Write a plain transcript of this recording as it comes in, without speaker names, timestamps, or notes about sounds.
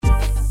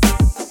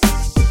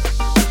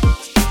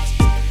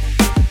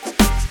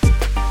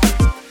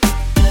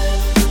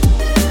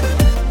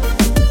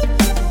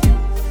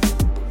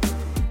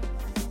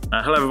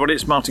everybody.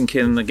 It's Martin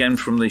Kiernan again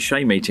from the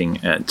SHE meeting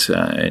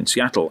in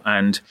Seattle.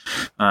 And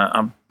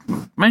I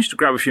managed to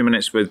grab a few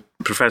minutes with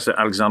Professor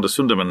Alexander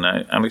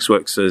Sunderman. Alex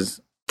works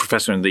as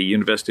professor in the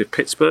University of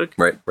Pittsburgh.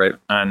 Right.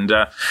 And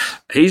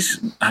he's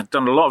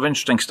done a lot of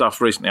interesting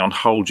stuff recently on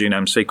whole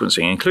genome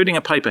sequencing, including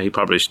a paper he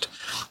published,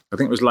 I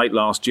think it was late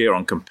last year,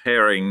 on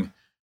comparing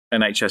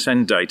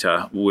NHSN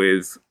data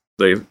with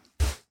the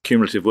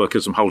cumulative work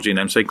of some whole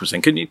genome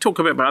sequencing. Can you talk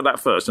a bit about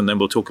that first, and then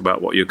we'll talk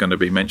about what you're going to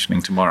be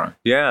mentioning tomorrow?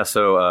 Yeah,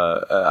 so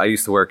I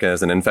used to work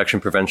as an infection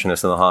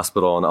preventionist in the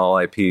hospital, and all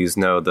IPs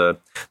know the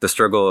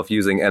struggle of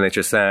using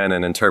NHSN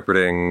and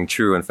interpreting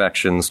true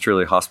infections,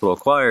 truly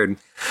hospital-acquired.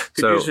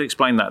 Could you just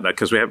explain that, though?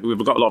 Because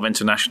we've got a lot of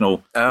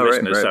international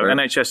listeners. Right.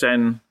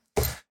 NHSN...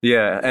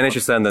 Yeah,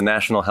 NHSN, the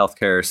National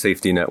Healthcare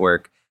Safety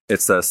Network.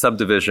 It's a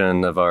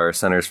subdivision of our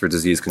Centers for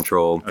Disease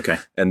Control. Okay.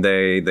 And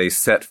they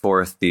set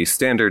forth the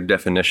standard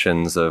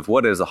definitions of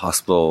what is a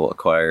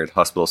hospital-acquired,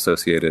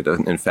 hospital-associated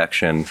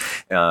infection,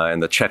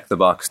 and the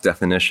check-the-box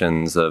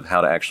definitions of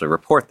how to actually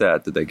report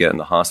that. Did they get in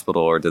the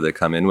hospital or did they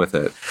come in with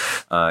it?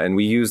 And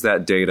we use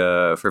that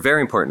data for very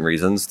important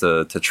reasons,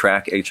 to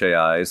track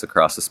HAIs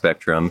across the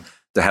spectrum,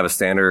 to have a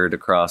standard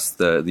across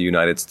the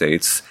United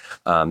States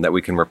that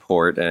we can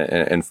report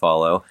and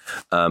follow.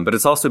 But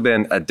it's also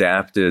been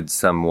adapted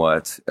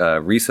somewhat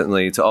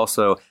recently to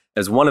also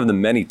as one of the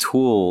many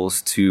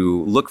tools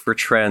to look for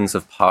trends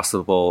of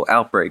possible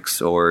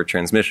outbreaks or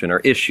transmission or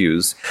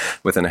issues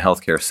within a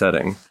healthcare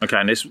setting. Okay,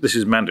 and this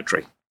is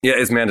mandatory. Yeah,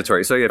 it's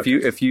mandatory. So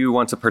if you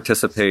want to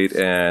participate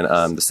in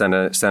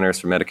the Centers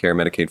for Medicare and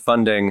Medicaid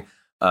funding,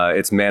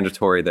 it's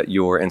mandatory that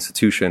your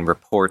institution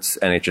reports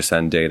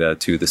NHSN data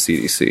to the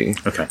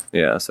CDC. Okay.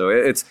 Yeah, so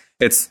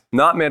it's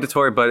not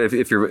mandatory, but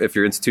if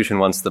your institution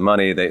wants the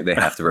money, they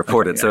have to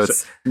report it. So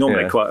it's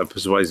normally quite a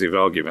persuasive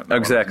argument.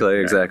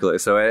 Exactly.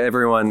 So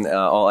everyone,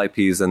 all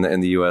IPs in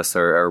the U.S.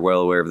 are well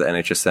aware of the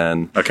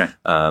NHSN. Okay.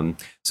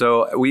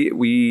 So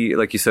we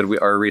like you said,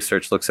 our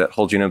research looks at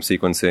whole genome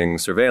sequencing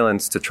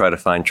surveillance to try to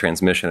find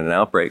transmission and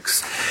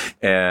outbreaks.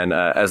 And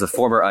as a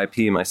former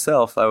IP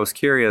myself, I was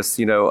curious.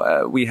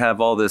 We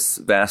have all this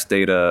vast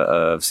data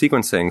of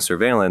sequencing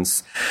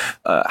surveillance.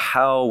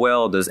 How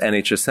well does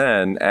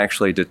NHSN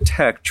actually detect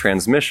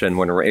transmission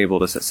when we're able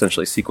to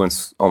essentially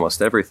sequence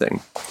almost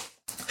everything?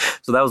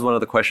 So that was one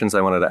of the questions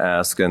I wanted to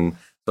ask. And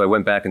so I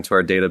went back into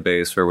our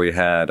database where we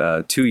had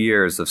 2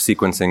 years of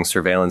sequencing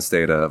surveillance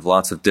data of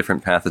lots of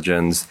different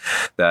pathogens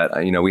that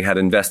we had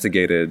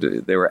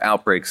investigated. There were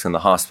outbreaks in the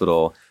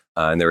hospital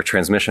and there were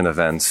transmission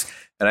events.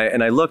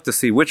 And I looked to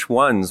see which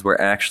ones were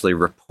actually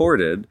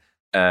reported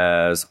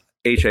as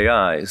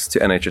HAIs to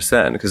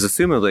NHSN, because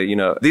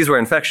assumably, these were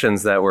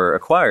infections that were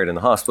acquired in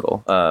the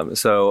hospital.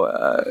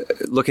 So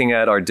looking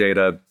at our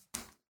data,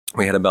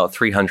 we had about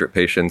 300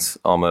 patients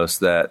almost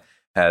that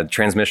had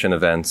transmission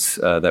events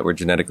that were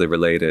genetically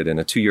related in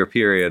a 2-year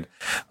period,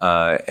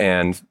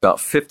 and about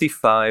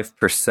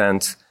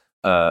 55%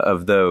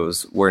 of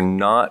those were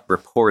not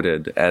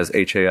reported as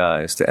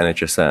HAIs to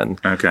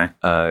NHSN. Okay.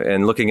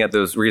 And looking at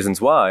those reasons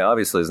why,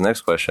 obviously, is the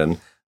next question.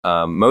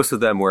 Most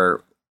of them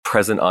were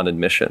present on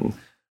admission,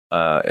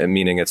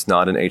 meaning it's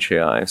not an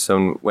HAI.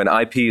 So when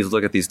IPs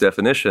look at these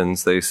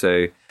definitions, they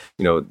say,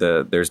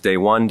 there's day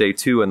 1, day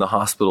 2 in the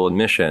hospital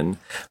admission.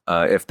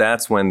 If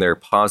that's when their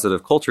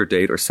positive culture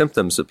date or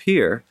symptoms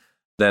appear,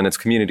 then it's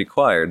community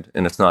acquired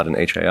and it's not an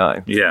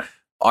HAI. Yeah.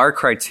 Our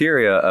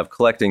criteria of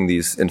collecting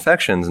these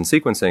infections and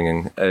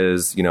sequencing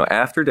is,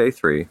 after day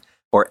 3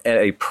 or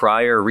a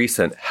prior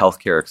recent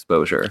healthcare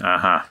exposure.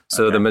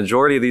 So the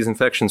majority of these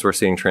infections we're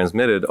seeing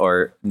transmitted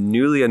are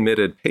newly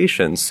admitted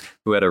patients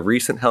who had a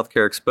recent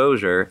healthcare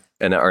exposure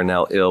and are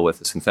now ill with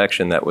this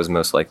infection that was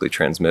most likely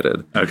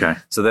transmitted. Okay.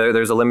 So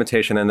there's a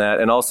limitation in that.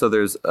 And also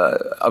there's,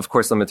 of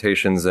course,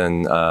 limitations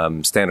in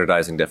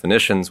standardizing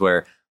definitions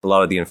where a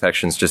lot of the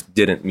infections just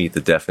didn't meet the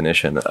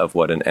definition of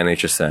what an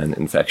NHSN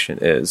infection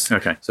is.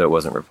 Okay. So it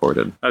wasn't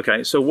reported.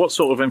 Okay. So what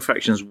sort of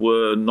infections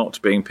were not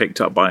being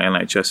picked up by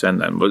NHSN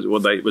then?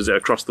 Was it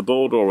across the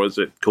board, or was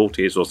it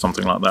Courtiers or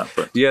something like that?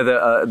 But yeah,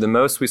 the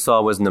most we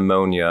saw was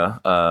pneumonia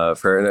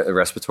for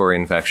respiratory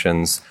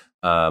infections.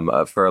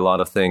 For a lot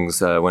of things,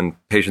 when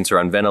patients are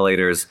on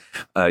ventilators,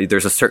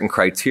 there's a certain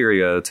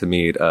criteria to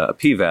meet a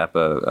PVAP,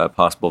 a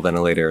possible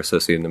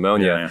ventilator-associated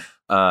pneumonia. Yeah.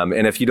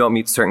 And if you don't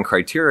meet certain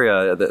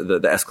criteria,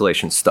 the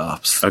escalation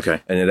stops.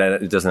 Okay. And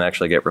it doesn't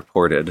actually get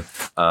reported.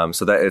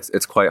 So that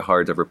it's quite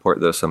hard to report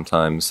those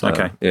sometimes.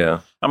 Okay.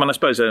 Yeah. I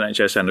suppose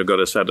NHSN have got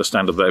a set of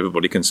standard that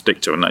everybody can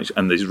stick to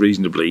and is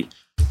reasonably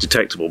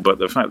detectable, but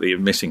the fact that you're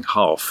missing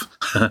half.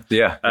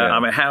 Yeah.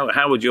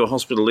 How would your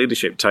hospital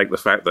leadership take the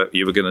fact that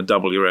you were going to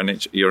double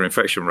your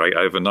infection rate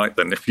overnight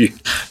then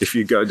if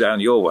you go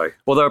down your way?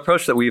 Well, the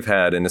approach that we've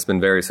had, and it's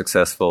been very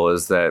successful,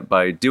 is that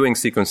by doing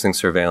sequencing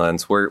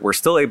surveillance, we're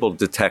still able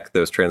to detect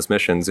those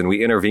transmissions and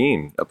we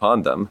intervene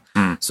upon them.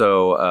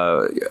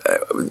 So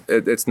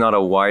it's not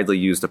a widely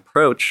used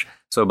approach.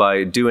 So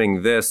by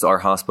doing this, our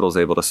hospital is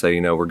able to say,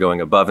 we're going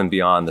above and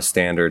beyond the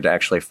standard to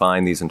actually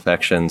find these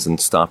infections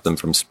and stop them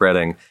from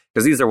spreading,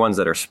 because these are ones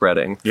that are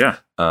spreading. Yeah.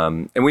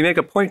 And we make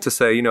a point to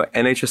say,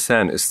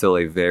 NHSN is still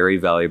a very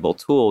valuable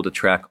tool to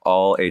track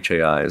all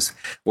HAIs.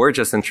 We're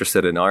just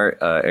interested in our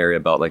area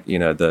about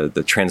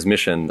the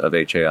transmission of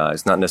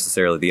HAIs, not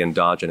necessarily the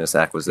endogenous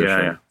acquisition.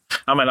 Yeah.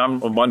 I mean, I'm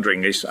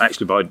wondering, is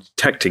actually by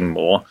detecting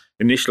more,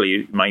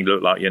 initially it may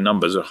look like your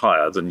numbers are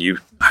higher than you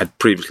had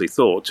previously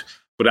thought,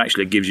 but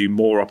actually gives you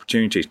more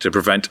opportunities to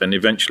prevent, and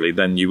eventually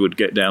then you would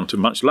get down to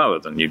much lower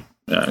than you.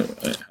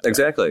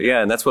 Exactly,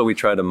 yeah, and that's what we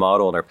try to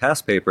model in our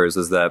past papers,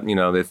 is that,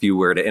 if you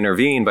were to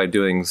intervene by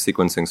doing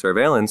sequencing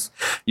surveillance,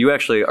 you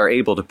actually are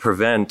able to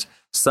prevent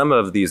some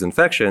of these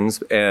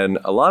infections, and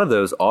a lot of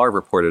those are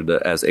reported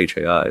as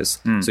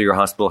HAIs. So your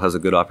hospital has a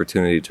good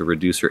opportunity to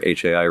reduce your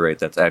HAI rate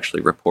that's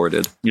actually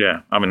reported.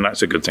 Yeah, I mean,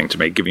 that's a good thing to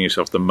me, giving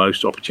yourself the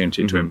most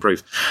opportunity to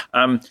improve.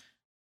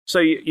 So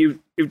you've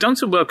done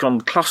some work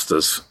on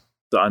clusters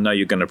that I know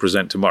you're going to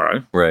present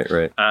tomorrow.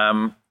 Right.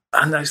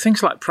 And there's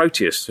things like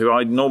Proteus, who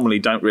I normally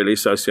don't really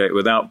associate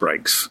with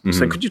outbreaks.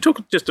 So could you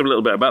talk just a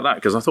little bit about that?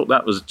 Because I thought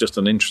that was just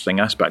an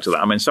interesting aspect of that.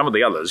 I mean, some of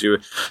the others,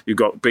 you've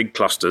got big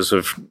clusters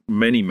of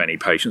many, many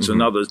patients,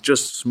 and others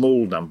just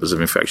small numbers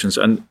of infections.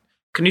 And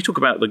can you talk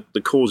about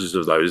the causes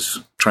of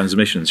those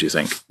transmissions, you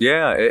think?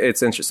 Yeah,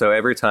 it's interesting. So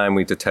every time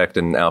we detect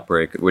an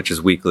outbreak, which is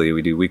weekly,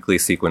 we do weekly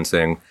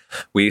sequencing,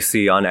 we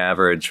see on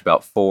average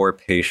about 4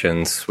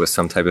 patients with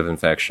some type of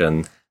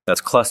infection that's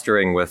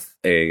clustering with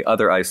a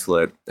other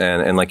isolate.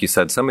 And like you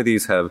said, some of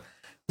these have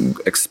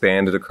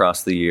expanded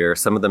across the year.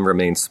 Some of them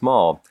remain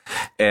small.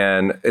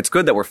 And it's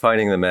good that we're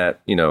finding them at,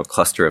 a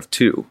cluster of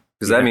 2,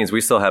 because that means we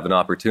still have an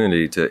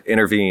opportunity to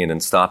intervene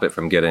and stop it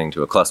from getting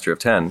to a cluster of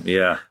 10.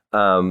 Yeah.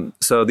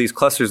 So these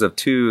clusters of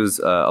 2s,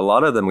 a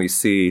lot of them we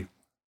see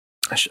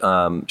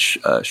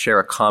share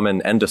a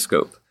common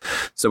endoscope.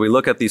 So we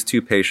look at these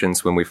 2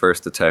 patients when we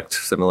first detect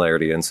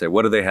similarity and say,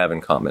 what do they have in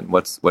common?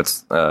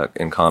 What's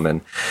in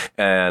common?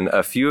 And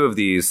a few of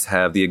these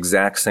have the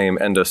exact same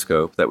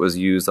endoscope that was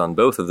used on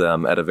both of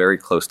them at a very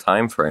close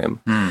time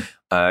frame.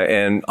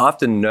 And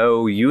often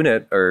no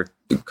unit or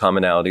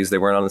commonalities. They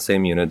weren't on the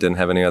same unit, didn't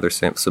have any other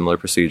similar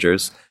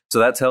procedures. So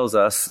that tells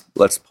us,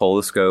 let's pull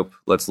the scope,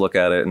 let's look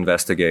at it,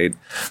 investigate.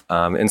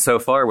 And so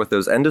far with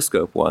those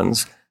endoscope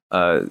ones,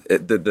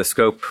 the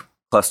scope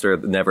cluster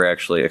never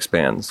actually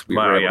expands. We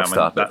were able to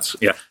stop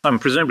it. And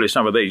presumably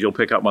some of these you'll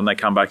pick up when they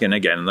come back in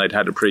again and they'd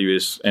had a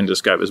previous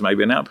endoscope as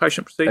maybe an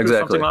outpatient procedure or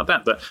something like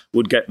that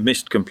would get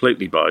missed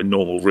completely by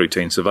normal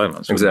routine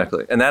surveillance.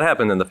 Exactly. And that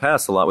happened in the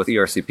past a lot with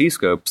ERCP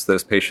scopes.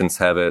 Those patients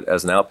have it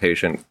as an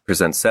outpatient,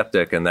 present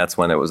septic, and that's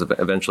when it was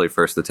eventually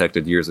first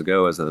detected years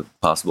ago as a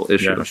possible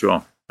issue. Yeah,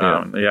 sure.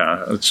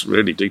 It's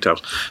really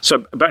detailed.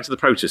 So back to the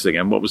Proteus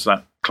again. What was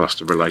that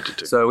cluster related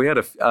to? So we had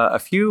a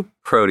few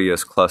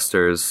Proteus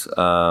clusters.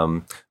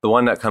 The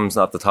one that comes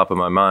off the top of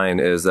my mind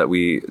is that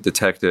we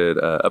detected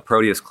a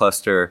Proteus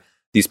cluster.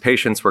 These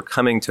patients were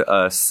coming to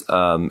us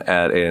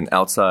at an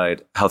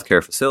outside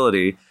healthcare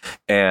facility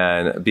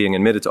and being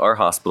admitted to our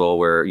hospital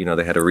where,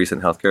 they had a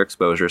recent healthcare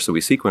exposure. So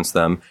we sequenced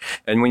them.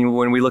 And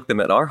when we look them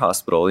at our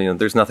hospital,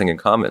 there's nothing in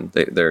common.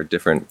 They're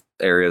different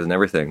areas and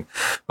everything.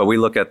 But we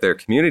look at their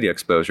community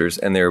exposures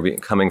and they're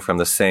coming from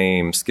the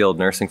same skilled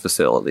nursing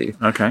facility.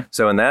 Okay.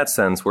 So in that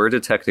sense, we're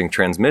detecting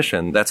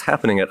transmission that's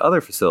happening at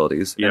other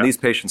facilities. Yeah. And these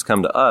patients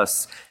come to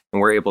us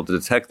and we're able to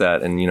detect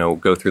that and,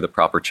 go through the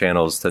proper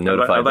channels to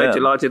notify them. Are they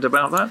delighted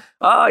about that?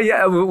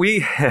 Yeah,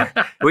 we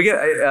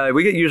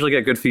usually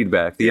get good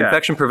feedback. The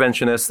infection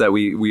preventionists that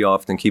we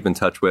often keep in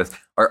touch with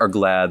are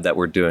glad that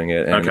we're doing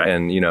it and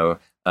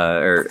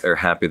are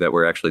happy that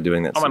we're actually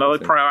doing that. I mean, are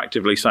they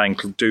proactively saying,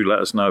 do let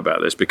us know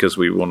about this because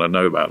we want to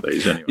know about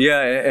these anyway?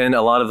 Yeah, and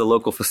a lot of the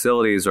local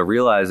facilities are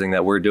realizing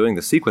that we're doing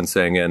the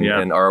sequencing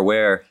and are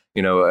aware.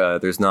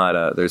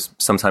 There's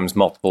sometimes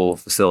multiple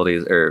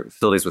facilities or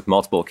facilities with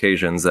multiple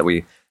occasions that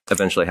we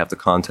eventually have to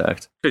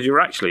contact. Because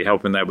you're actually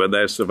helping them with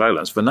their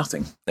surveillance for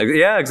nothing.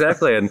 Yeah,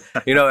 exactly. And,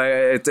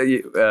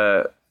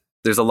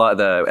 there's a lot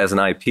that as an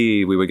IP,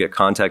 we would get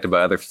contacted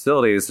by other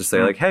facilities to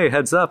say hey,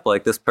 heads up,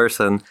 this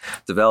person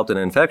developed an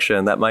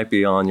infection that might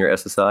be on your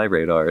SSI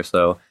radar.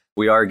 So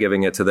we are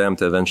giving it to them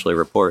to eventually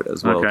report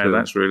as well. Okay,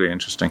 that's really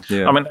interesting.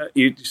 Yeah. I mean,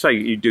 you say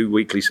you do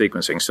weekly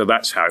sequencing, so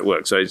that's how it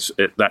works. So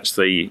that's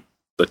the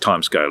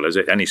time scale, is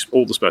it?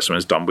 All the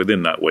specimens done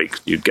within that week,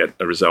 you'd get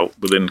a result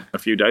within a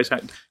few days.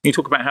 Can you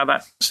talk about how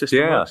that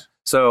system works?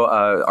 So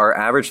our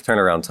average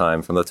turnaround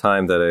time from the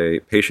time that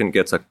a patient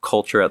gets a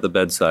culture at the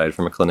bedside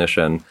from a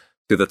clinician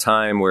to the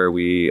time where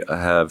we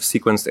have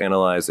sequenced,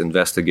 analyzed,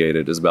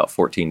 investigated is about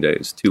 14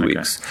 days, 2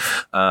 weeks.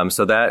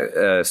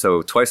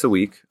 So twice a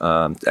week,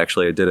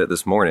 actually I did it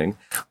this morning,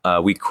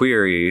 we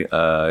query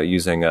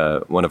using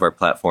one of our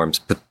platforms,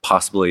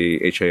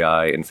 possibly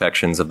HAI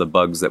infections of the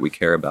bugs that we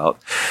care about.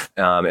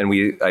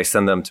 And I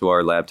send them to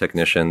our lab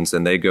technicians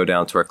and they go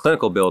down to our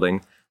clinical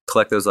building,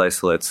 collect those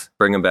isolates,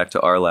 bring them back to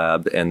our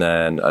lab, and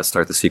then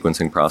start the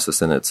sequencing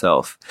process in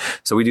itself.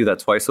 So we do that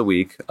twice a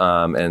week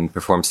and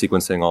perform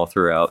sequencing all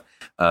throughout.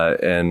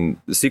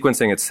 And the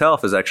sequencing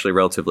itself is actually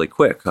relatively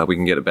quick. We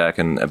can get it back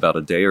in about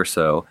a day or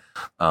so.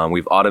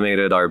 We've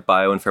automated our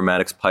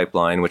bioinformatics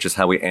pipeline, which is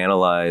how we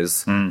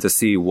analyze to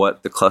see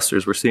what the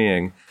clusters we're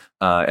seeing.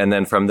 And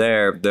then from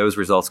there, those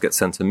results get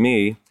sent to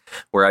me,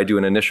 where I do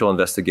an initial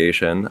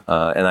investigation,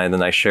 and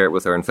then I share it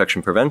with our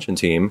infection prevention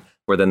team,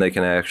 where then they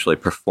can actually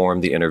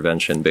perform the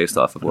intervention based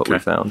off of what we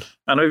found.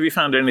 And have you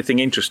found anything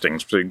interesting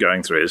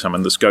going through this? I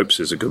mean, the scopes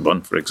is a good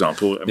one, for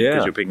example,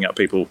 because you're picking up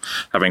people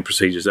having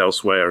procedures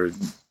elsewhere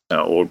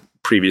or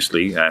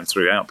previously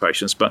through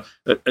outpatients. But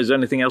has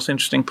anything else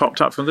interesting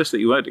popped up from this that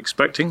you weren't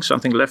expecting?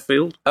 Something left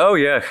field? Oh,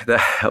 yeah.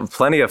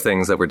 Plenty of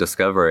things that we're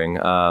discovering.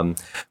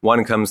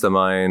 One comes to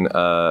mind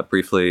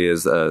briefly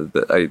is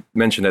I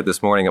mentioned it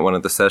this morning at one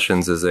of the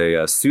sessions is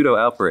a pseudo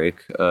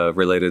outbreak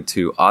related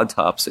to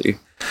autopsy.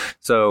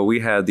 So we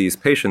had these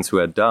patients who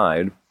had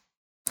died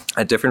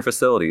at different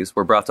facilities,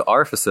 were brought to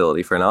our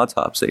facility for an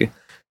autopsy,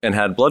 and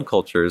had blood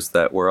cultures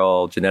that were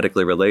all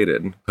genetically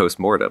related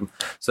post-mortem.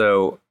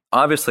 So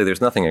obviously,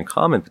 there's nothing in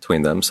common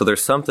between them. So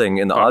there's something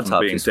in the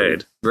autopsy.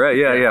 Dead. Right,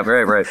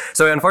 right.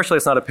 So unfortunately,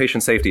 it's not a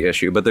patient safety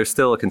issue, but there's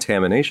still a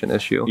contamination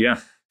issue.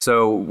 Yeah.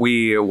 So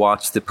we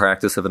watched the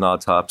practice of an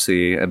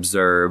autopsy,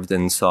 observed,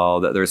 and saw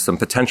that there's some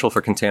potential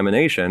for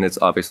contamination. It's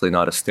obviously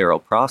not a sterile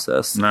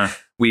process. No.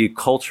 We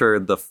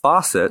cultured the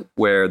faucet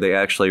where they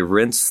actually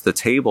rinse the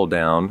table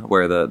down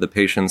where the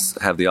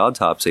patients have the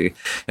autopsy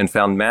and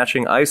found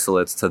matching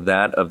isolates to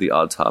that of the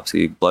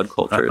autopsy blood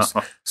cultures.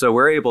 So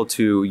we're able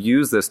to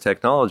use this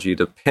technology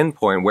to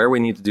pinpoint where we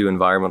need to do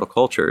environmental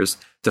cultures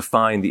to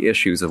find the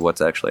issues of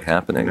what's actually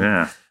happening.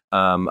 Yeah.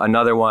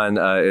 Another one,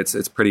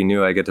 it's pretty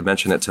new. I get to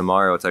mention it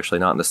tomorrow. It's actually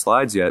not in the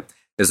slides yet.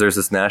 Is there's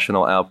this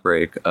national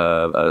outbreak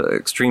of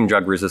extreme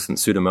drug-resistant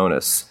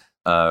Pseudomonas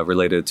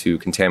related to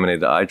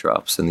contaminated eye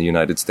drops in the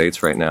United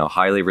States right now.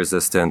 Highly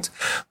resistant,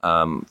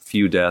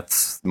 few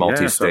deaths,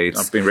 multi-states.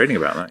 Yes, I've been reading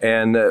about that.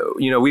 And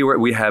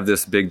we have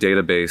this big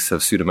database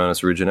of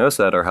Pseudomonas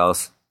aeruginosa at our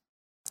house.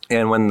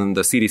 And when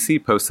the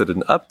CDC posted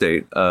an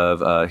update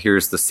of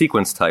here's the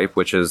sequence type,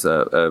 which is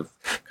a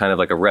kind of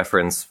like a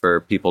reference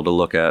for people to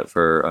look at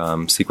for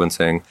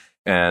sequencing,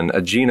 and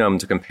a genome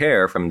to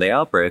compare from the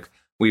outbreak,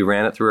 we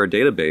ran it through our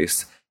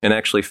database and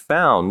actually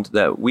found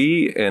that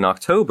we, in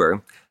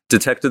October,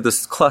 detected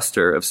this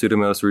cluster of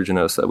Pseudomonas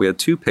aeruginosa. We had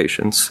 2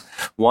 patients.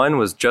 One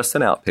was just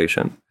an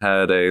outpatient,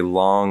 had a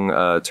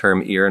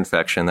long-term ear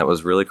infection that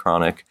was really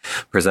chronic,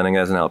 presenting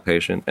as an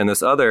outpatient. And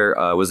this other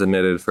was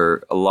admitted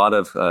for a lot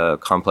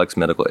of complex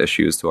medical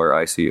issues to our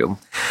ICU.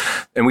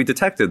 And we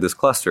detected this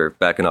cluster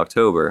back in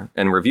October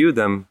and reviewed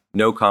them,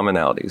 no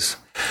commonalities.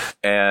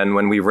 And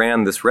when we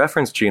ran this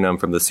reference genome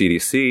from the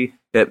CDC,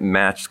 it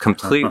matched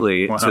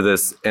completely to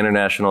this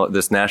national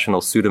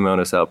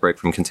Pseudomonas outbreak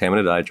from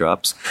contaminated eye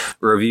drops.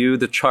 Reviewed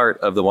the chart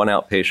of the one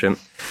outpatient,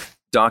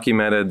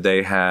 documented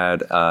they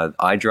had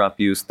eye drop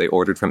use they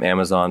ordered from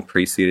Amazon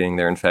preceding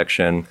their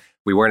infection.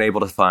 We weren't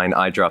able to find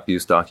eye drop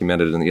use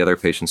documented in the other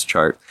patient's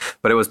chart,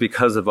 but it was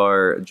because of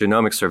our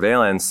genomic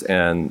surveillance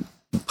and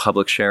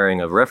public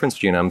sharing of reference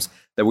genomes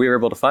that we were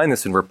able to find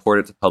this and report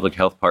it to public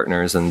health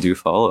partners and do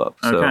follow-up.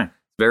 So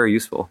very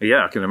useful.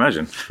 Yeah, I can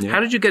imagine. Yeah. How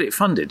did you get it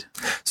funded?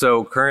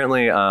 So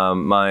currently,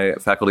 my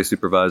faculty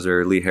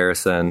supervisor, Lee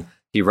Harrison,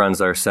 he runs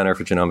our Center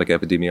for Genomic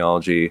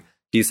Epidemiology.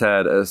 He's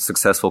had a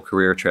successful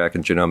career track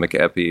in genomic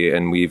epi,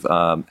 and we've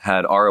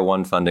had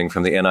R01 funding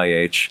from the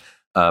NIH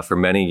for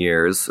many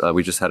years.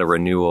 We just had a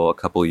renewal a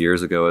couple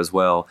years ago as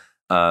well.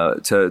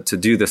 To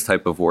do this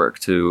type of work,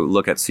 to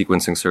look at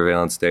sequencing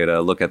surveillance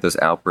data, look at those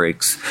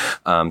outbreaks,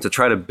 to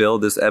try to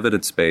build this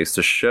evidence base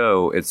to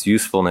show its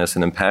usefulness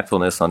and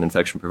impactfulness on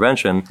infection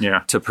prevention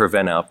to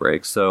prevent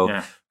outbreaks.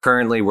 So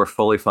currently we're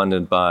fully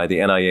funded by the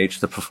NIH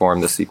to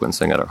perform the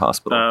sequencing at our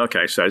hospital.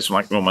 Okay, so it's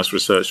like almost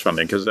research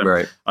funding. Because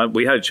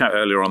we had a chat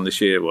earlier on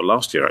this year, well,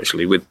 last year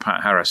actually, with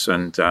Pat Harris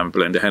and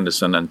Belinda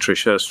Henderson and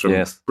Trish Hurst from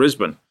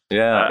Brisbane.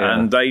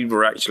 And they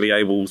were actually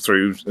able,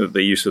 through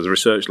the use of the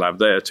research lab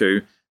there,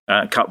 to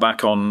cut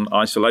back on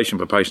isolation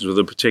for patients with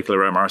a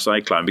particular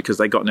MRSA clone because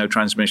they got no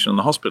transmission in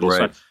the hospital.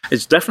 So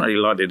it's definitely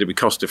likely to be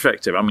cost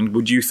effective. I mean,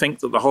 would you think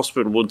that the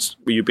hospital will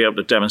you be able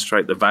to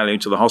demonstrate the value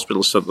to the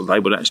hospital so that they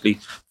would actually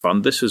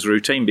fund this as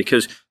routine?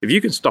 Because if you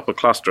can stop a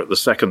cluster at the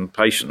second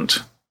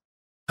patient,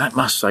 that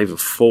must save a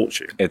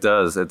fortune. It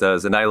does.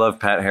 And I love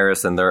Pat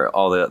Harris and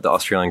all the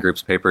Australian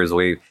group's papers.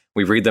 We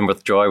read them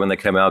with joy when they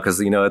come out because,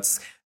 it's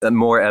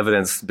more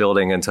evidence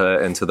building into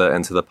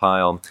the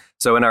pile.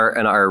 So in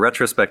our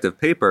retrospective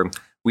paper,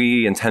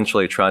 we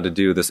intentionally tried to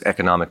do this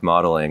economic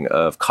modeling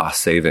of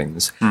cost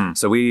savings.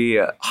 So we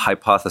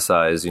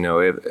hypothesized,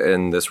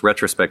 in this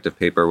retrospective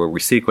paper where we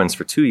sequenced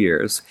for 2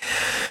 years,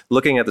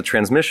 looking at the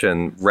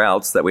transmission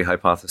routes that we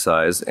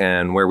hypothesized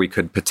and where we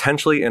could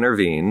potentially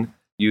intervene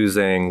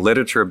using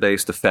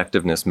literature-based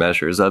effectiveness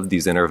measures of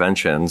these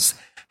interventions,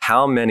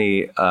 how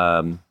many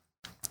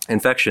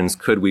infections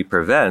could we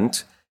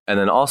prevent? And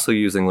then also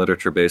using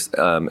literature-based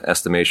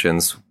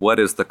estimations, what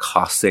is the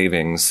cost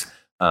savings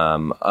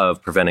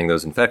of preventing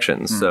those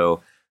infections?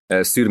 So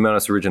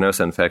Pseudomonas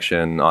aeruginosa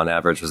infection on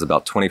average is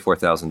about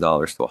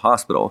 $24,000 to a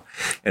hospital.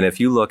 And if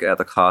you look at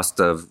the cost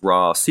of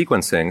raw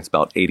sequencing, it's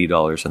about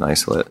 $80 an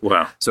isolate.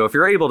 Wow. So if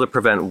you're able to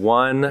prevent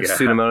one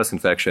Pseudomonas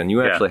infection,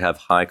 you actually have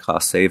high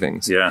cost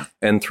savings. Yeah.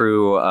 And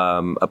through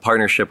a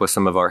partnership with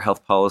some of our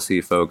health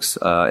policy folks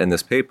in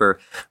this paper,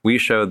 we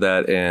showed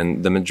that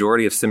in the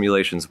majority of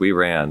simulations we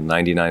ran,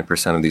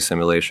 99% of these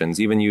simulations,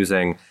 even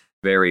using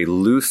very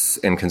loose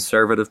and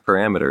conservative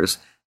parameters,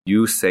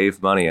 you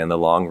save money in the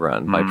long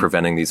run by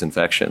preventing these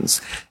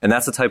infections. And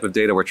that's the type of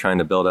data we're trying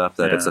to build up,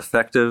 that it's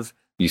effective,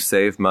 you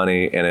save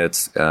money, and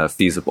it's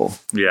feasible.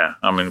 Yeah,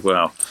 I mean,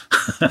 well,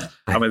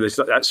 I mean,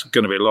 that's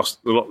going to be a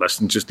lot less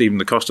than just even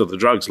the cost of the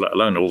drugs, let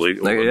alone all the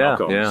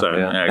knock-ons.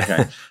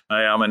 Okay.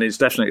 I mean, it's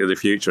definitely the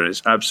future, and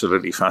it's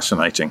absolutely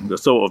fascinating. The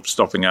thought of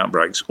stopping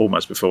outbreaks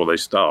almost before they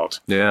start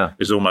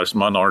is almost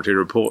Minority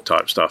Report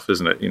type stuff,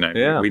 isn't it? You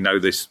know, we know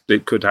this,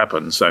 it could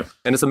happen. So,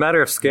 and it's a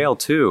matter of scale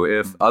too.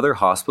 If other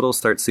hospitals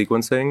start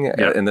sequencing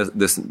in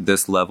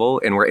this level,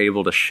 and we're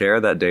able to share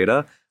that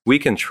data, we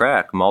can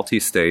track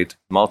multi-state,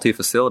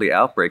 multi-facility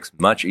outbreaks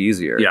much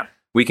easier. Yeah.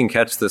 We can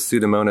catch the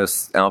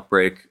Pseudomonas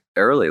outbreak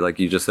early, like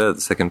you just said,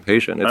 the second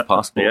patient. It's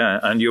possible. Yeah,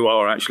 and you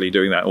are actually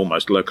doing that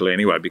almost locally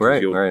anyway,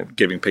 because you're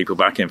giving people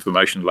back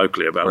information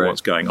locally about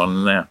what's going on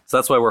in there. So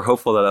that's why we're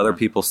hopeful that other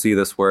people see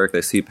this work,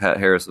 they see Pat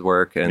Harris's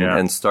work,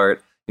 and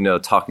start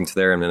talking to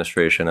their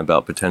administration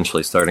about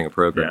potentially starting a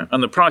program. Yeah.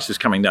 And the price is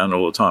coming down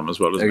all the time as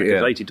well, isn't it?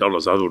 Because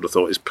 $80 I would have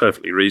thought is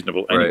perfectly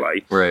reasonable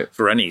anyway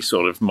for any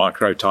sort of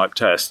micro-type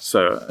test.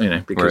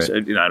 So, because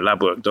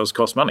lab work does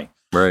cost money.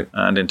 Right.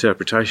 And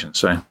interpretation.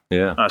 So,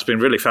 it's been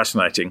really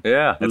fascinating.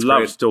 Yeah.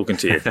 Loved talking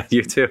to you.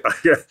 You too.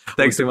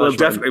 Thanks so much.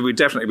 We'll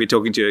definitely be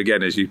talking to you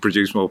again as you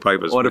produce more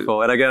papers.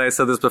 Wonderful. And again, I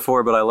said this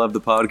before, but I love the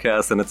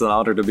podcast, and it's an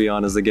honor to be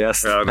on as a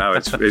guest. Oh, no,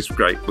 it's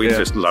great. We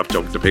just love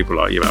talking to people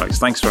like you, Alex.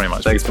 Thanks very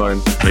much. Thanks,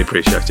 Martin. We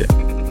appreciate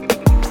it.